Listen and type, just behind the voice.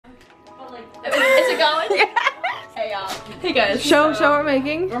going? Yeah. Hey y'all. Hey guys. Show what we're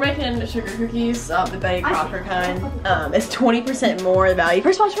making. We're making sugar cookies, the Betty Crocker kind. It's 20% more value.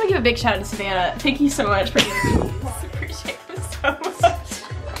 First of all, I just want to give a big shout out to Savannah. Thank you so much for giving me these. I appreciate them so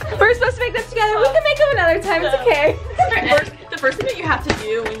much. We're supposed to make them together. We can make them another time. It's okay. The first thing that you have to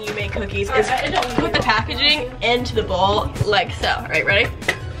do when you make cookies is put the packaging into the bowl like so. Alright, ready?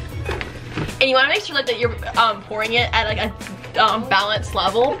 And you want to make sure that you're pouring it at like a balanced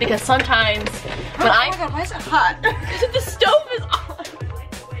level, because sometimes when oh my god, why is it hot? Because the stove is on.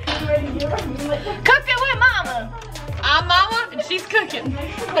 Cooking with mama. I'm mama and she's cooking.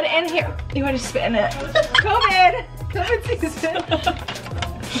 Put it in here. You want to spit in it. COVID season.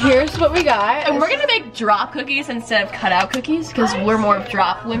 Here's what we got. And we're gonna make drop cookies instead of cutout cookies, because we're more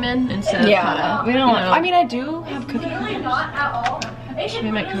drop women instead of cutout. We don't want. I mean, I do have cookies. Should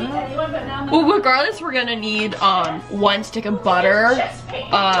we make cookies? Well, regardless, we're gonna need 1 stick of butter.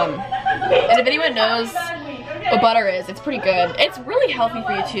 And if anyone knows what butter is, it's pretty good. It's really healthy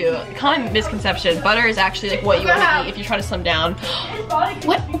for you too. Common misconception: butter is actually like what you want to eat if you try to slim down. What?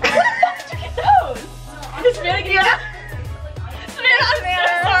 Where the fuck did you get those? Is Savannah getting that? Savannah, I'm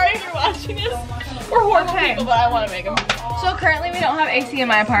so sorry if you're watching this. We're horrible people, but I want to make them. So currently we don't have AC in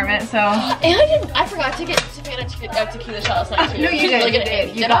my apartment, so. And I forgot to get Savannah a tequila shot last night too. No, you did. Really You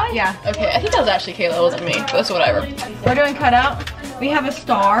did. Did I? Yeah. Okay, I think that was actually Kayla, it wasn't me. But that's whatever. We're doing cutout. We have a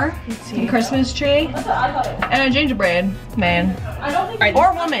star, a Christmas tree, and a gingerbread man. Right,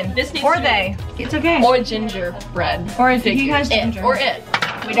 or woman. This needs or to they. It's okay. Or gingerbread. Or if he has ginger. Or it.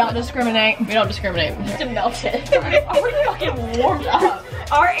 We don't discriminate. We don't discriminate. To melt it. We're fucking warmed up.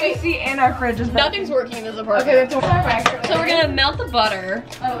 Our AC and our fridge is better. Nothing's working in this apartment. Okay, so we're gonna melt the butter.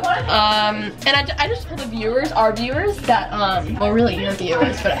 And I just told the viewers, our viewers, that well, really your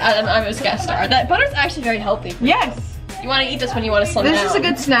viewers, but I'm a guest star. That butter's actually very healthy. Yes. You want to eat this when you want to slim down. This is a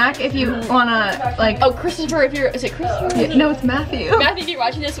good snack if you wanna like. Oh, Christopher, is it Christopher? Yeah, no, it's Matthew. Matthew, if you're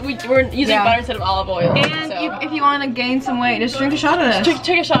watching this, we're using butter instead of olive oil. And so. if you want to gain some weight, just drink a shot of this.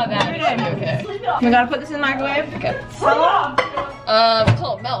 Take a shot of that. Okay. We gotta put this in the microwave. Okay.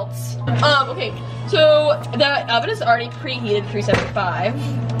 Until it melts. Okay. So the oven is already preheated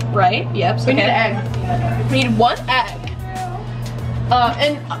 375, right? Yep. So we need an egg. We need 1 egg.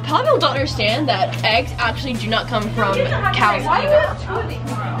 And a lot of people don't understand that eggs actually do not come from cows either.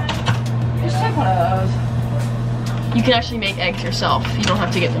 Just take one of those. You can actually make eggs yourself. You don't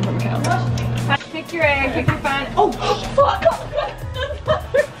have to get them from cows. Pick your egg, pick your fun. Oh, fuck!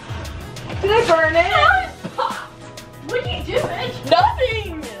 Did I burn it? What did you do, bitch?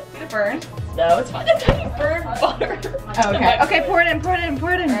 Nothing! Did it burn? No, it's fine. That's how you burn butter. Okay. Okay, pour it in, pour it in,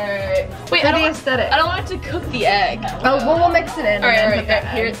 pour it in. Alright. Wait, For the aesthetic. I don't want it to cook the egg. Oh, well, we'll mix it in. Alright,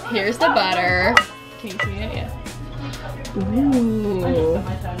 here's the butter. Can you see it? Yeah. Ooh.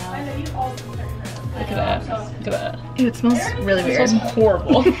 Look at that. Look at that. Ew, it smells really weird. It smells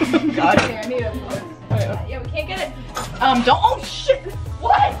horrible. God, I need it. Yeah, we can't get it. Don't. Oh shit!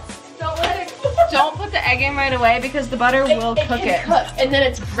 What? Don't let it. Don't put the egg in right away because the butter will cook it. Cook, and then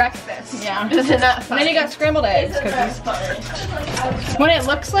it's breakfast. Yeah. Isn't that fun? And then you got scrambled eggs cookies. When it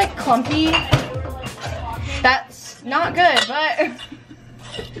looks like clumpy, that's not good, but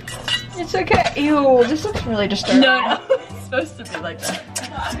it's okay. Ew, this looks really disturbing. No, it's supposed to be like that.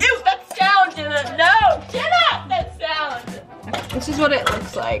 Ew, that sound, Jenna. No, Jenna, that sound. This is what it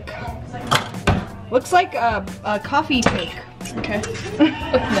looks like. Looks like a coffee cake. Okay.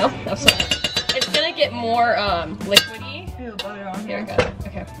 No, that's not. It's gonna get more liquidy. Ew, butter on Here, here. I got it.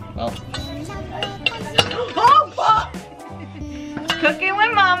 Okay. Well. Oh fuck! Cooking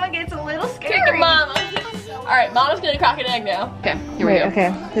with mama gets a little scary. Cooking mama. All right, mama's gonna crack an egg now. Okay, here we go.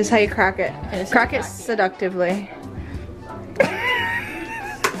 Okay, this is how you crack it. Okay, Crack it seductively.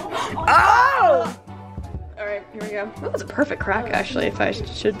 Oh! All right, here we go. That was a perfect crack, actually, if I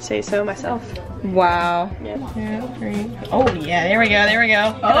should say so myself. Wow. Yeah. 2, 3. Oh yeah, there we go. There we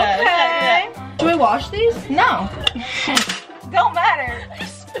go. Okay. Do we wash these? No. Don't matter.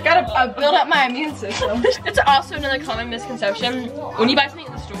 Gotta build up my immune system. It's also another common misconception. When you buy something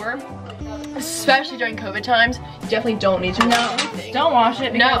in the store, especially during COVID times, you definitely don't need to wash anything. Don't wash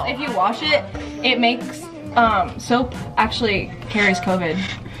it because No. if you wash it, it makes soap actually carries COVID.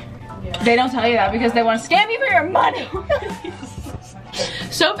 They don't tell you that because they want to scam you for your money.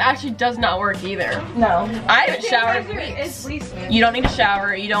 Soap actually does not work either. No. I haven't showered in weeks. You don't need to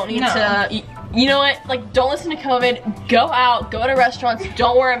shower. You don't need to. You know what? Like, don't listen to COVID. Go out. Go to restaurants.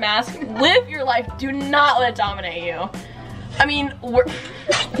 Don't wear a mask. Live your life. Do not let it dominate you. I mean, we're...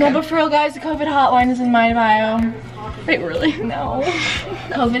 No, but for real, guys, the COVID hotline is in my bio. Wait, really? No.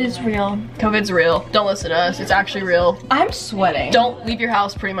 COVID is real. COVID's real. Don't listen to us. It's actually real. I'm sweating. Don't leave your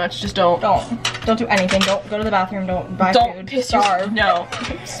house, pretty much. Just don't. Don't do anything. Don't go to the bathroom. Don't buy Don't food. piss Starve. No.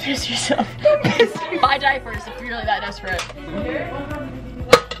 Piss yourself. Buy diapers if you're really that desperate.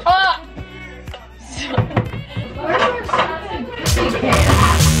 Ah!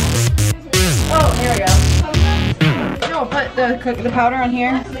 Oh, here we go. No, put the powder on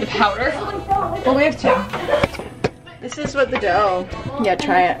here. The powder? Well, we have two. This is what the dough. Yeah,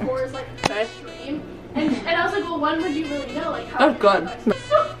 try it. And I was like, well, when would you really know? Like, how? Oh, good. It's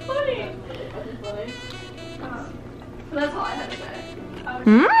so funny. But that's all I had to say.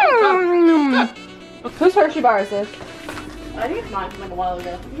 Mmm. Whose Hershey bar is this? I think it's mine from like a while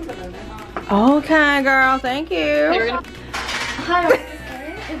ago. You can put it in there. Okay, girl. Thank you. Hi, my name is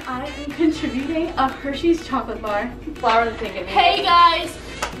Erin, and I am contributing a Hershey's chocolate bar. Flour the pink. Hey guys,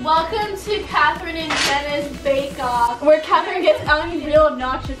 welcome to Catherine and Jenna's Bake Off, where Catherine gets real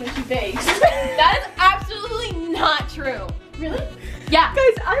obnoxious when she bakes. That is absolutely not true. Really? Yeah.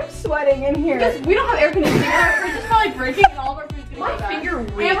 Guys, I'm sweating in here. Because we don't have air conditioning. Our fridge is probably breaking, and all of our food's gonna My go bad. finger And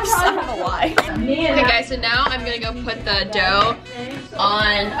reeks. we're I probably don't know why. Man, Okay, guys, so now I'm gonna go put the dough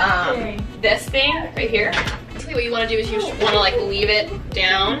on this thing right here. Basically, what you want to do is you just want to like leave it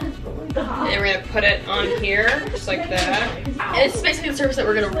down, and we're gonna put it on here, just like that. And this is basically the surface that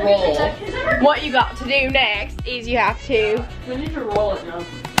we're gonna roll. What you got to do next is you have to We need to roll it now.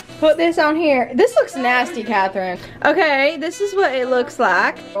 put this on here. This looks nasty, Catherine. Okay, this is what it looks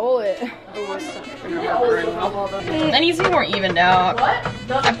like. Roll it. That needs to be more evened out. What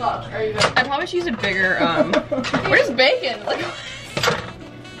the fuck are you doing? I probably should use a bigger. Where's bacon? Like,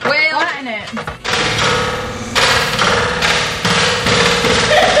 well, Flatten it.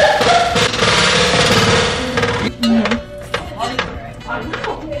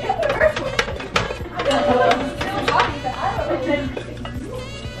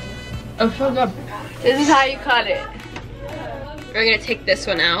 oh, so good. This is how you cut it. We're gonna take this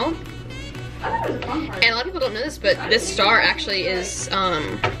one out. And a lot of people don't know this, but this star actually is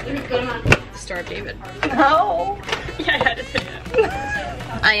the Star of David. No. Yeah, I had to say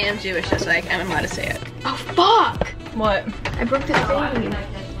it. I am Jewish, so I'm allowed to say it. Oh fuck! What? I broke the thing.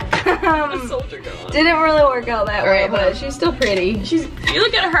 The soldier gone. Didn't really work out that way, Alright, but she's still pretty. You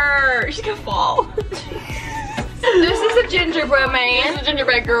look at her. She's gonna fall. This is a gingerbread She's man. a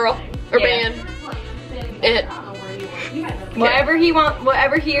gingerbread girl or Yeah. man. It. Whatever he wants,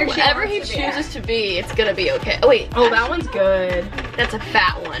 whatever he or she Whatever he wants to be. chooses to be, it's gonna be okay. Oh wait. Oh, that one's good. That's a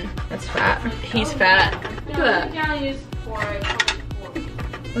fat one. That's fat. He's fat. Look at that.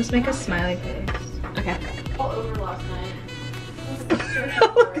 Let's make a smiley face. Okay.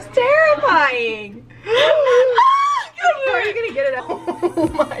 That looks terrifying. How are you gonna get it out? Oh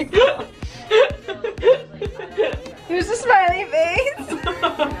my god. Here's the smiley face. Oh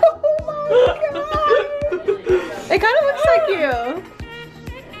my god. It kind of looks like you.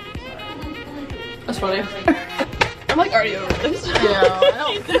 That's funny. I'm like already over this.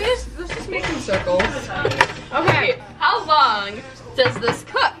 Let's just make some circles. Okay. How long does this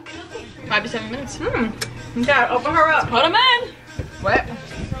cook? 5 to 7 minutes. You gotta open her up. Put them in. What?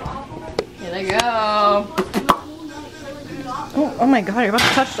 Here they go. Oh my god, you're about to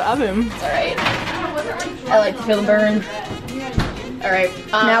touch the oven. It's alright. I like to feel the burn. Alright.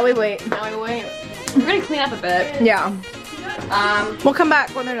 Now we wait. Now we wait. We're gonna clean up a bit. Yeah. We'll come back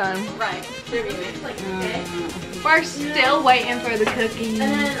when they're done. Right. We're still waiting for the cookies.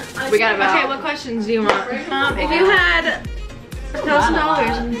 We got about. Okay, what questions do you want? If you had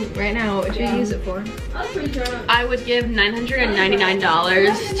 $1,000 right now, what would you use it for? I would give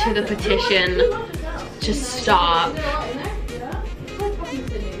 $999 to the petition to stop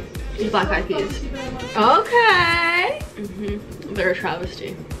the Black Eyed Peas. Okay. They're a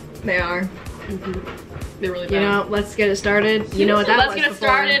travesty. They are. They're really bad. You know, let's get it started. You know what that Let's was get it before.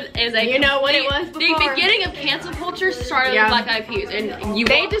 started. Is a You know what it was The before. beginning of cancel culture started Yeah. with Black Eyed Peas, and you.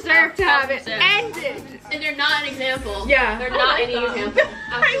 They deserve to have it 100%. ended. And they're not an example. Yeah. They're not any example.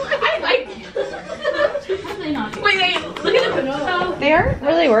 I like Wait, look at them. They aren't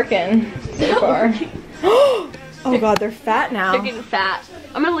really working so far. Oh god, they're fat now. They're getting fat.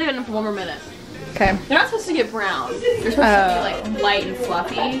 I'm gonna leave it in for one more minute. Okay. They're not supposed to get brown. They're supposed to be like light and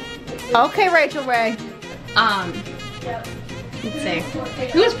fluffy. Okay, Rachel Ray. Let's see.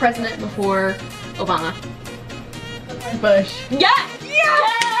 Who was president before Obama? Bush. Yeah!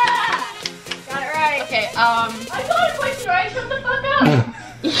 Yeah! Got it right. Okay, I got a question right. Shut the fuck up.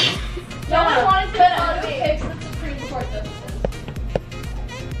 No one wanted to fix the Supreme Court justices.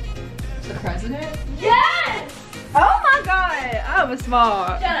 the president? Yes! Oh my god. Mama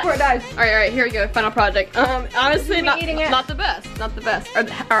smart. Poor dice. All right, here we go. Final project. Honestly, not eating it? not the best. Not the best.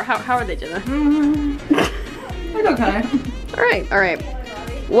 Or how are they doing? It's okay. All right.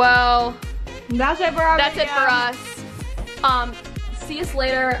 Well, That's it for our that's it for us. See us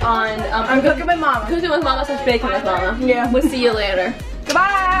later on. I'm cooking with Mama. Cooking with Mama slash baking with Mama. Yeah. We'll see you later.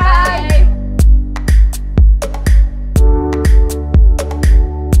 Goodbye. Bye.